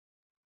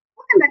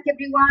back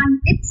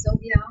everyone, it's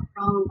Sylvia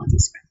from Aussie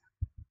Scrapper.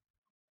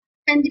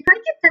 And the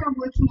project that I'm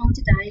working on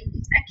today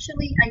is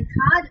actually a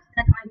card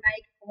that I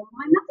made for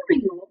my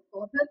mother-in-law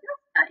for her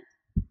birthday.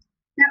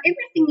 Now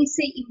everything you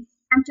see in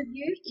front of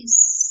you is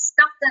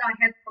stuff that I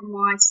have from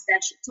my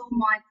stash. It's all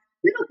my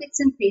little bits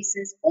and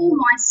pieces, all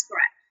my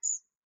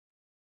scraps.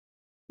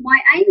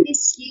 My aim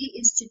this year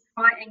is to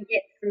try and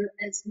get through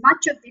as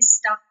much of this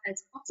stuff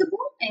as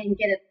possible and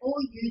get it all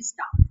used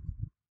up.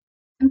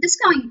 I'm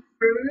just going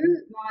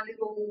through my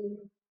little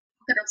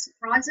pocket of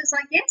surprises,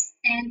 I guess,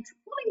 and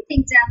pulling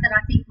things out that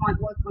I think might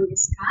work on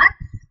this card.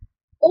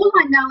 All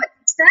I know at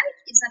this stage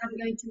is that I'm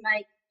going to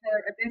make her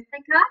a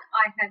birthday card.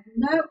 I have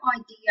no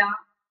idea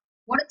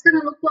what it's going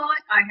to look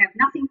like. I have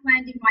nothing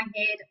planned in my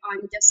head.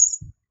 I'm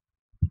just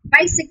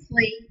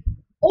basically,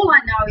 all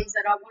I know is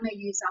that I want to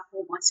use up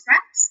all my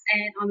scraps,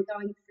 and I'm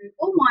going through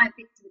all my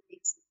bits and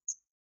pieces.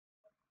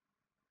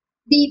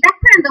 The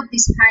background of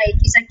this page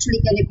is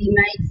actually going to be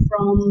made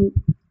from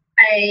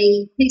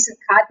a piece of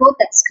cardboard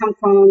that's come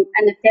from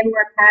an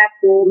ephemera pack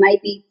or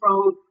maybe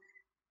from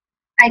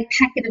a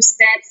packet of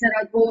stamps that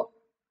I bought.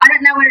 I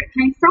don't know where it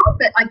came from,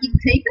 but I did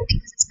keep it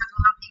because it's got a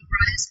lovely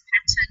rose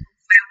pattern or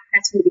flower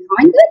pattern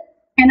behind it.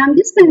 And I'm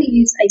just going to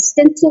use a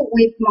stencil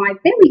with my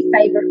very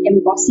favourite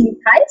embossing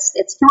paste.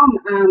 It's from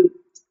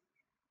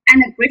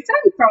Anna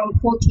Griffin from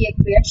Portier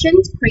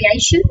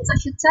Creations, I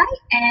should say,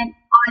 and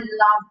I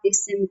love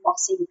this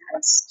embossing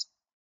paste.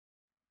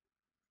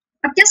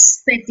 I've just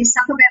sped this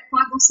up about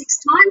 5 or 6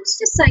 times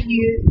just so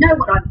you know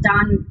what I've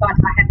done, but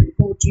I haven't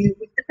bored you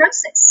with the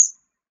process.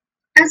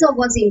 As I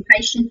was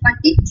impatient, I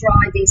did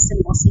dry this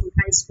embossing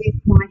paste with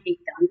my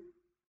heat gun.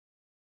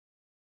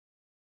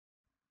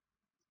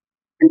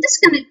 I'm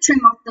just going to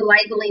trim off the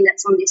labelling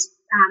that's on this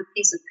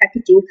piece of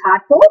packaging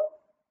cardboard.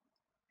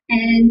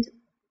 And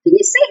can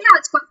you see how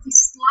it's got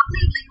this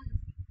lovely little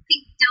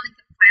pink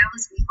delicate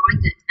flowers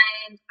behind it?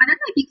 And I don't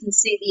know if you can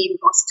see the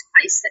embossed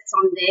paste that's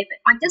on there, but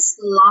I just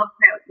love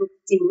how it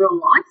looks in real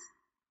life.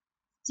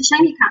 It's a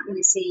shame you can't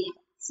really see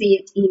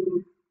it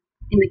in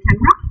the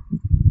camera.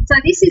 So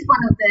this is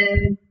one of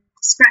the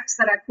scraps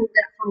that I pulled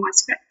out from my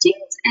scrap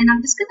tins, and I'm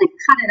just going to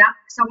cut it up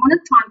because I want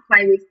to try and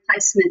play with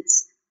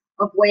placements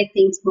of where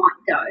things might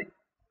go.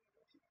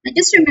 Now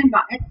just remember,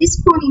 at this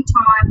point in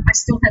time, I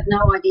still have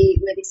no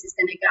idea where this is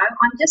going to go.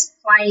 I'm just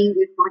playing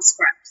with my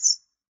scraps.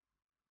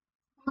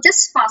 I'll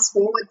just fast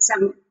forward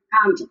some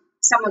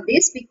of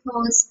this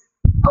because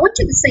I want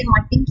you to see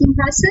my thinking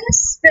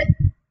process, but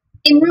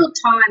in real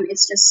time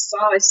it's just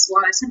so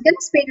slow. So I'm going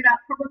to speed it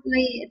up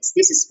probably.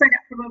 This is spread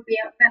out probably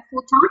about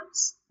 4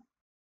 times.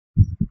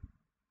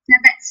 Now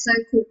that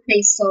circle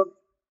piece of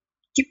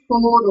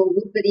chipboard or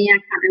wood veneer,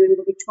 I can't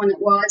remember which one it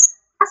was,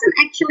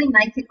 doesn't actually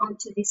make it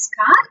onto this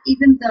card,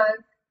 even though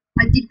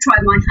I did try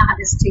my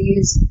hardest to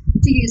use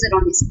it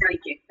on this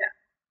project. But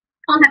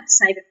I'll have to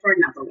save it for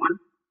another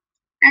one.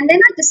 And then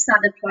I just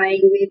started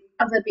playing with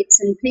other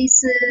bits and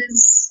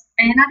pieces,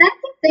 and I don't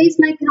think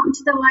these make it onto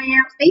the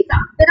layout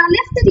either, but I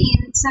left it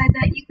in so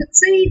that you could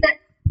see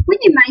that when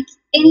you make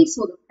any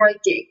sort of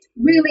project,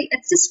 really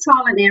it's just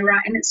trial and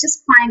error, and it's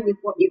just playing with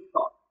what you've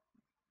got.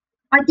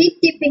 I did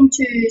dip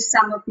into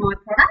some of my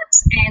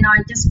products, and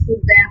I just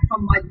pulled out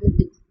from my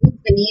wood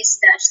veneer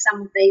stash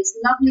some of these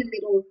lovely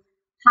little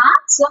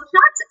hearts, love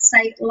hearts that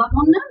say love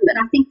on them, but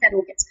I think that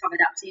all gets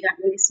covered up so you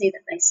don't really see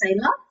that they say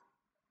love.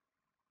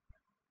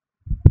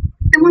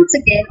 And once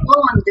again,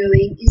 all I'm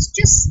doing is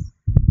just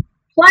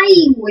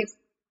playing with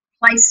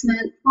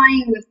placement,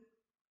 playing with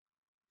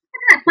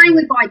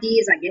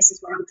ideas, I guess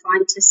is what I'm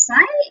trying to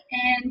say.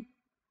 And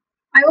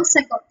I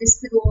also got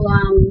this little, I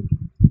don't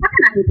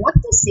know what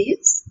this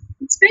is.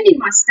 It's been in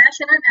my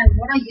stash. I don't know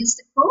what I used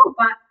it for,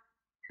 but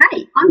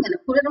hey, I'm going to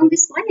put it on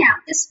this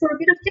layout just for a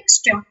bit of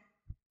texture.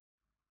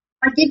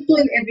 I did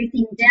glue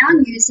everything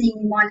down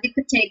using my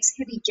Liquitex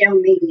Heavy Gel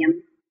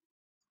Medium.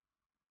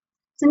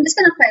 So I'm just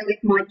going to play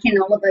with my Ken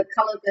Oliver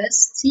colour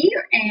bursts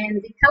here, and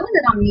the colour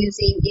that I'm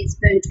using is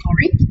burnt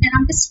orange, and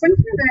I'm just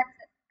sprinkling it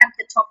at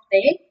the top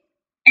there,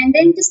 and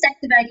then just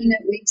activating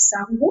it with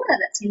some water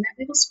that's in that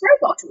little spray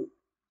bottle.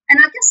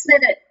 And I just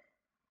let it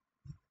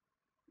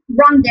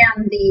run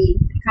down the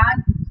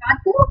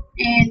cardboard,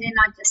 and then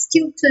I just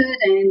tilt it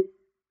and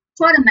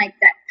try to make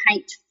that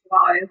paint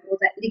flow or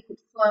that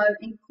liquid flow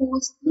and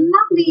cause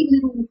lovely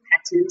little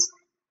patterns.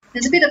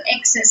 There's a bit of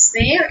excess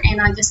there,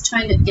 and I just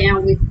toned it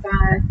down with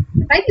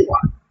the baby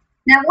wipe.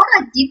 Now what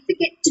I did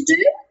forget to do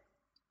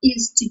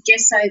is to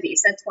gesso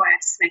this. That's why I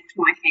smacked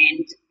my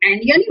hand. And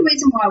the only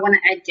reason why I want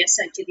to add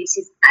gesso to this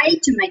is A,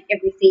 to make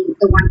everything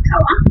the one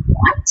colour,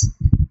 white,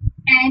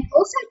 and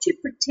also to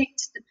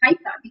protect the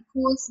paper,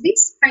 because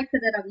this paper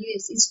that I've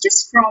used is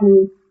just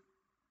from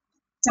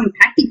some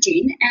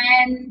packaging,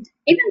 and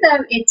even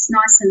though it's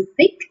nice and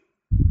thick,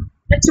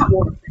 it's not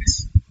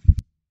waterproof.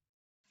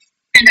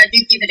 And I do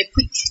give it a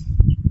quick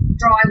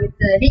dry with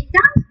the heat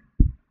gun.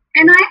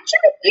 And I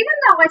actually, even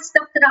though I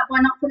stuffed it up by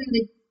not putting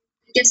the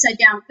gesso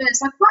down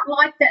first, I quite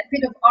like that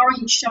bit of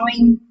orange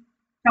showing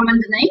from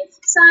underneath.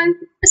 So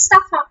the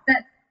stuff up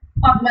that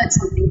I've learned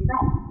something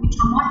from, which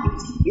I might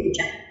use in the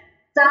future.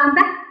 So I'm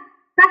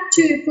back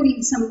to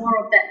putting some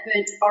more of that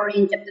burnt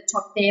orange at the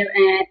top there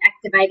and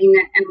activating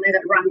it and let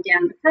it run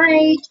down the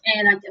page,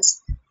 and I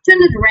just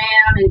turn it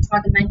around and try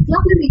to make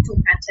lovely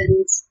little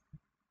patterns.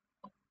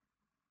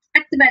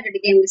 Activate it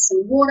again with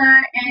some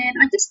water, and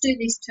I just do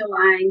this till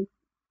I'm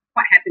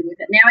quite happy with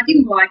it. Now, I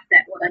didn't like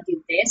that what I did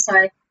there, so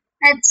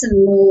add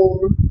some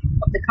more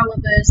of the colour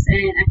burst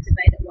and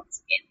activate it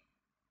once again.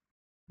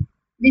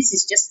 This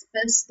is just the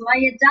first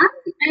layer done,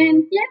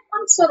 and yeah,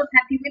 I'm sort of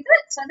happy with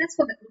it. So that's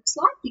what it looks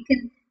like. You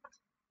can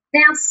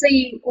now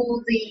see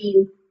all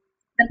the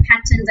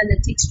patterns and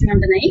the texture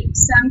underneath.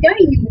 So I'm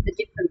going in with a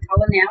different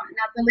colour now, and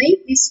I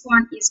believe this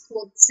one is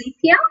called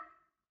Sepia.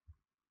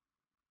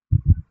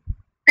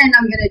 And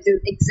I'm going to do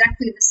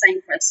exactly the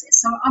same process.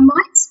 So I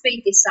might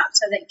speed this up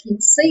so that you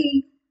can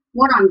see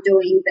what I'm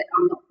doing, but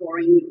I'm not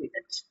boring you with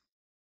it.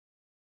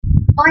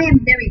 I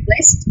am very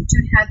blessed to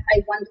have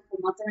a wonderful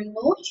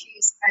mother-in-law.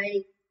 She's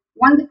a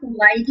wonderful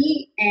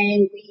lady,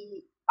 and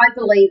I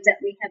believe that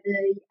we have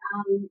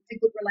a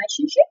good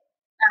relationship.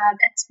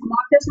 That's my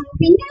personal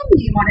opinion.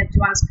 You might have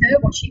to ask her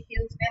what she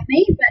feels about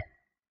me, but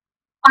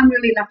I'm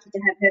really lucky to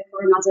have her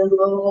for a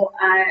mother-in-law.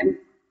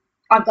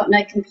 I've got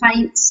no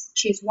complaints.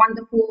 She's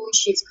wonderful,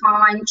 she's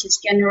kind, she's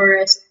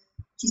generous.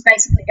 She's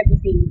basically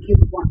everything you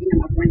would want in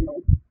a mother-in-law.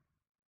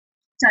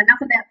 So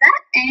enough about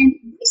that.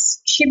 And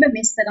this shimmer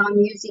mist that I'm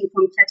using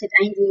from Tattered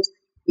Angels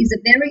is a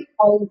very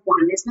old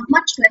one. There's not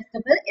much left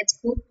of it. It's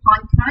called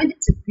Pinecone.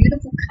 It's a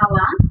beautiful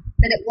colour,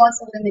 but it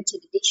was a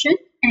limited edition.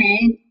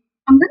 And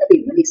I'm going to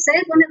be really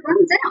sad when it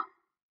runs out.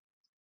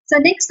 So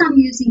next I'm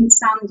using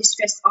some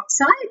Distress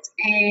Oxide,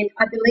 and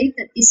I believe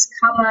that this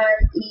colour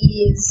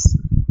is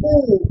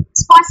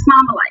Spice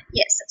Marmalade.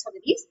 Yes, that's what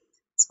it is.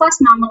 Spice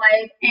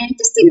Marmalade, and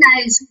just in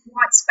those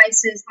white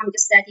spaces I'm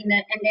just adding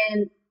it, and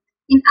then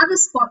in other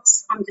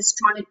spots I'm just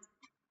trying to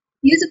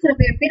use it for a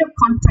bit of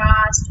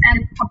contrast, add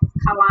a pop of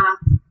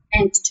colour,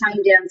 and to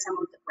tone down some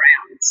of the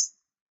browns.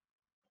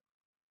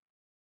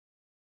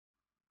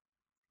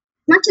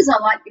 Much as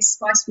I like this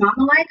Spice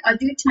Marmalade, I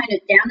do tone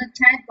it down a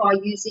tad by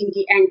using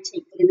the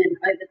Antique Linen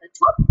over the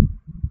top.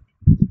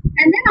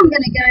 And then I'm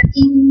going to go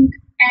in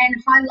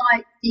and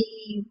highlight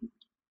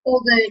all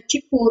the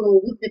chipboard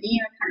or wood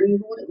veneer, I can't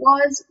remember what it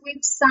was,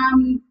 with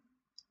some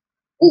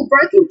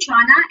broken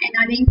china, and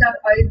I then go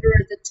over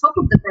the top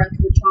of the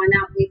broken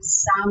china with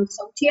some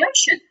Salty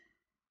Ocean.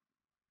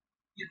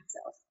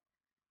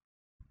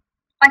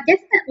 I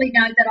definitely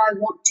know that I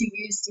want to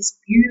use this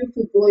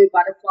beautiful blue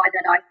butterfly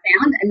that I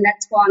found, and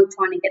that's why I'm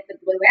trying to get the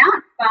blue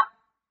out. But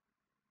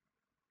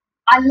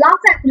I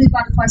love that blue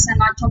butterfly so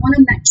much, I want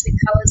to match the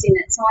colours in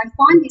it. So I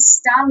find this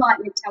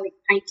Starlight metallic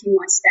paint in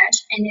my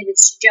stash, and it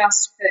is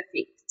just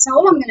perfect. So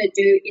all I'm going to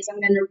do is I'm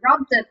going to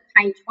rub the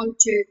paint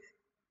onto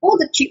all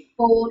the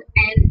chipboard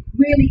and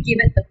really give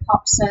it the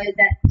pop so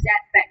that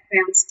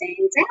background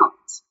stands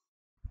out.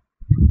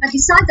 I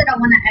decided that I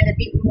want to add a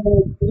bit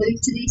more blue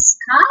to this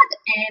card,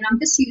 and I'm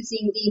just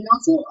using the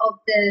nozzle of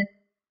the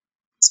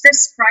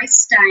Distress Spray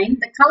Stain.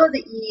 The colour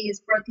that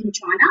is Broken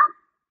China,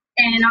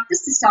 and I've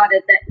just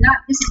decided that no,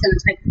 this is going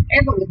to take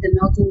forever with the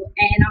nozzle,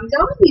 and I'm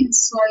going in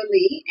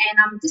slowly, and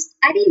I'm just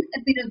adding a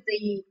bit of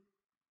the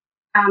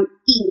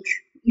ink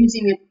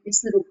using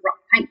this little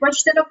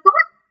paintbrush that I've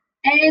got,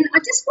 and I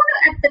just want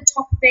it at the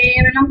top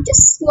there, and I'm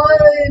just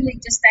slowly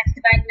just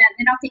activating that,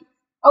 and then I think,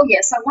 oh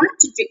yes, I want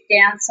it to drip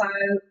down, so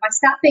I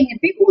start being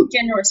a bit more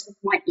generous with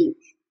my ink.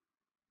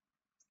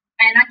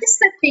 And I just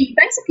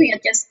basically I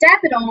just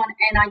dab it on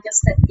and I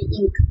just let the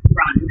ink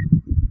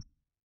run.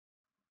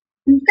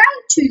 I'm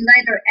going to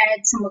later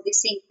add some of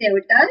this ink, there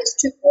it goes,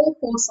 to all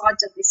four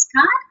sides of this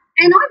card,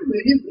 and I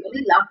really,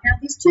 really love how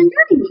this turned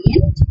out in the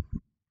end.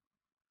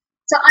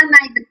 So I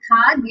made the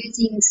card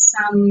using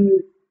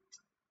some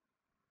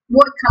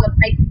watercolour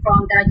paper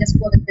that I just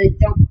bought at the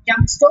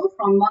junk store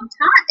from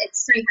Montart.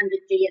 It's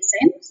 300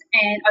 GSMs,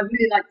 and I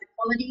really like the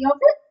quality of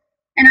it,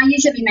 and I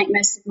usually make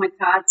most of my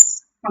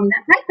cards from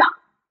that paper.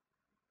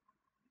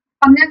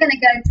 I'm now going to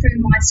go through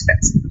my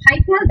scraps of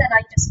paper that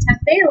I just have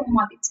there, all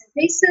my bits and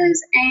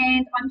pieces,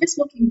 and I'm just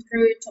looking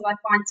through till I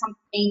find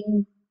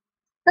something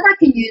that I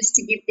can use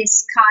to give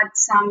this card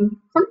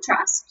some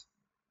contrast.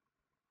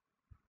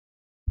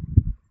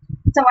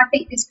 So I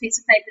think this piece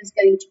of paper is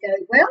going to go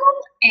well,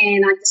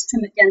 and I just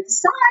trim it down to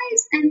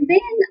size, and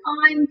then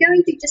I'm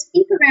going to just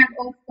ink around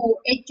all four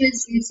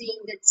edges using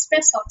the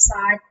Distress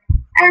Oxide,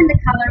 and the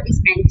colour is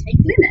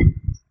Antique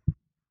Linen.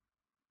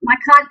 My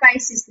card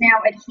base is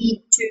now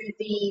adhered to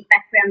the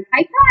background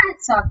paper,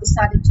 so I've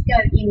decided to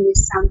go in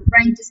with some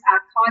Ranger's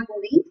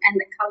Archival ink,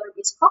 and the colour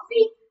is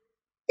Coffee,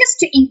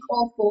 just to ink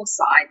all four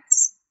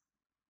sides.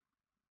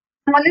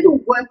 My little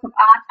work of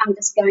art, I'm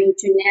just going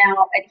to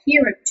now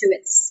adhere it to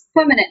its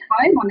permanent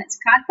home on its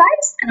card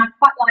base, and I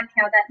quite like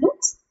how that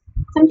looks.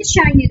 So I'm just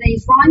showing you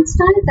these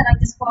rhinestones that I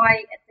just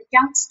buy at the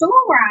junk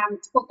store.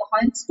 It's called the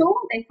Home Store.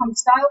 They're from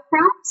Style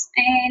Crafts,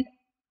 and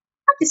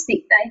I just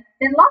think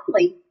they're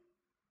lovely.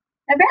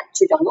 They're about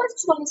 $2,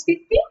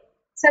 $2.50.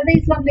 So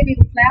these lovely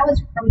little flowers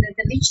from the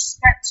Delicious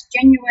Scraps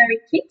January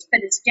kit,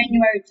 but it's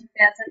January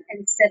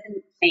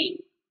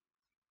 2017.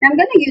 Now I'm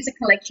going to use a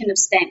collection of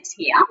stamps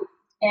here,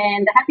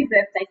 and the happy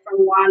birthday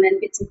from one and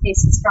bits and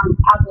pieces from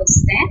other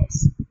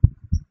stamps.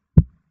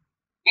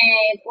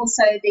 And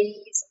also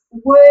these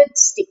word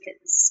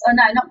stickers. Oh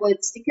no, not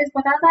word stickers.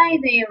 What are they?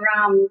 They're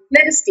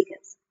letter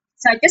stickers.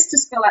 So just to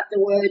spell out the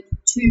word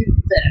to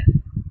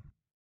the.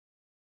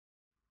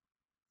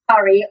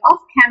 Sorry,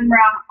 off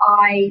camera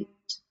I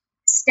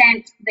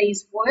stamped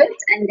these words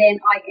and then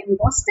I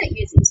embossed it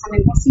using some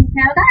embossing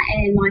powder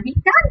and my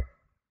heat gun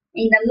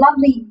in a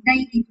lovely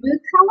navy blue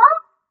colour.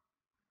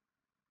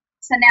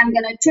 So now I'm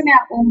going to trim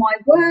out all my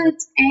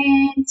words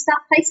and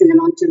start placing them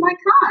onto my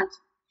card.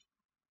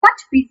 But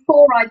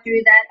before I do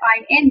that,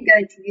 I am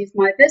going to use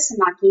my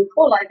Versamark ink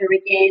all over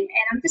again,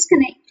 and I'm just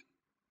going to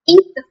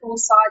ink the four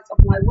sides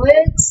of my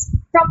words,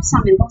 drop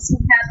some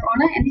embossing powder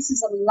on it, and this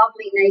is a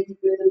lovely navy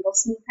blue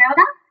embossing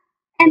powder,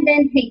 and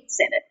then heat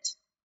set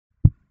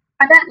it.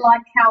 I don't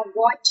like how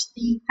white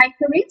the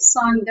paper is, so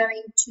I'm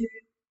going to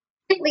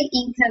lightly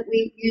ink it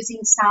with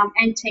using some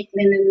antique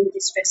linen and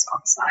distress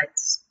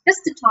oxides, just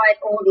to tie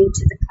it all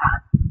into the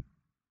card.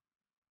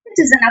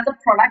 This is another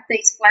product,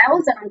 these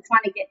flowers, that I'm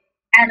trying to get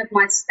out of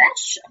my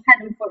stash. I've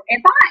had them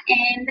forever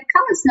and the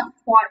colour's not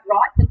quite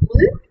right, the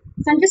blue.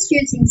 So I'm just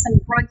using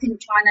some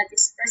broken china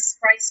distress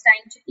spray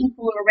stain to ink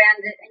all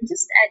around it and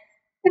just add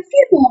a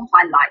few more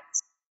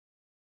highlights.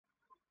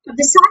 I've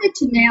decided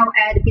to now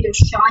add a bit of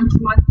shine to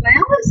my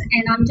flowers,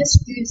 and I'm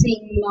just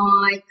using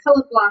my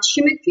Colour Blast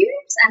shimmer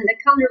cubes, and the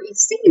colour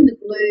is Singing the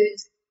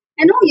Blues.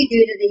 And all you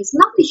do to these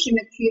lovely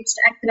shimmer cubes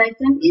to activate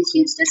them is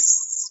you just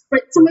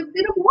spritz them with a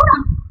bit of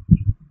water.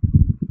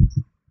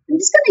 I'm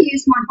just going to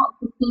use my hot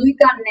glue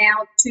gun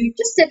now to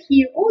just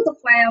adhere all the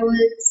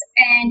flowers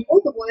and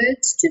all the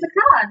words to the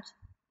card.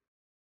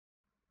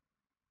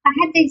 I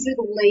had these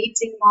little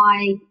leaves in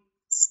my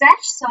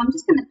stash, so I'm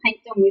just going to paint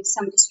them with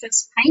some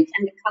distress paint,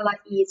 and the colour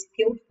is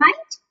Peeled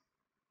Paint.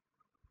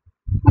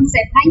 Once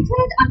they're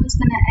painted, I'm just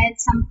going to add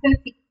some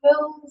Perfect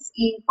Pearls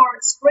in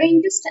Forest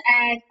Green just to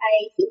add a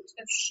hint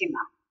of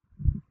shimmer.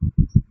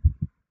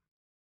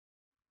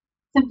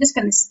 So I'm just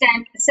going to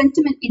stamp a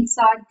sentiment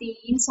inside the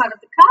inside of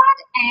the card,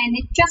 and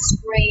it just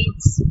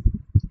reads,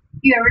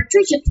 "You are a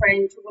treasure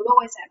friend who will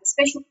always have a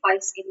special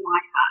place in my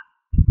heart."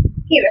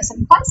 Here are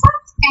some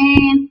close-ups,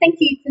 and thank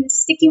you for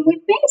sticking with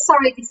me.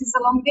 Sorry this is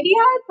a long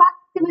video, but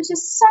there were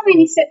just so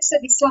many steps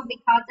of this lovely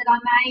card that I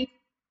made,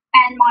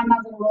 and my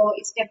mother-in-law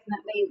is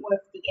definitely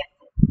worth the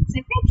effort. So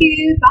thank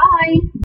you, bye.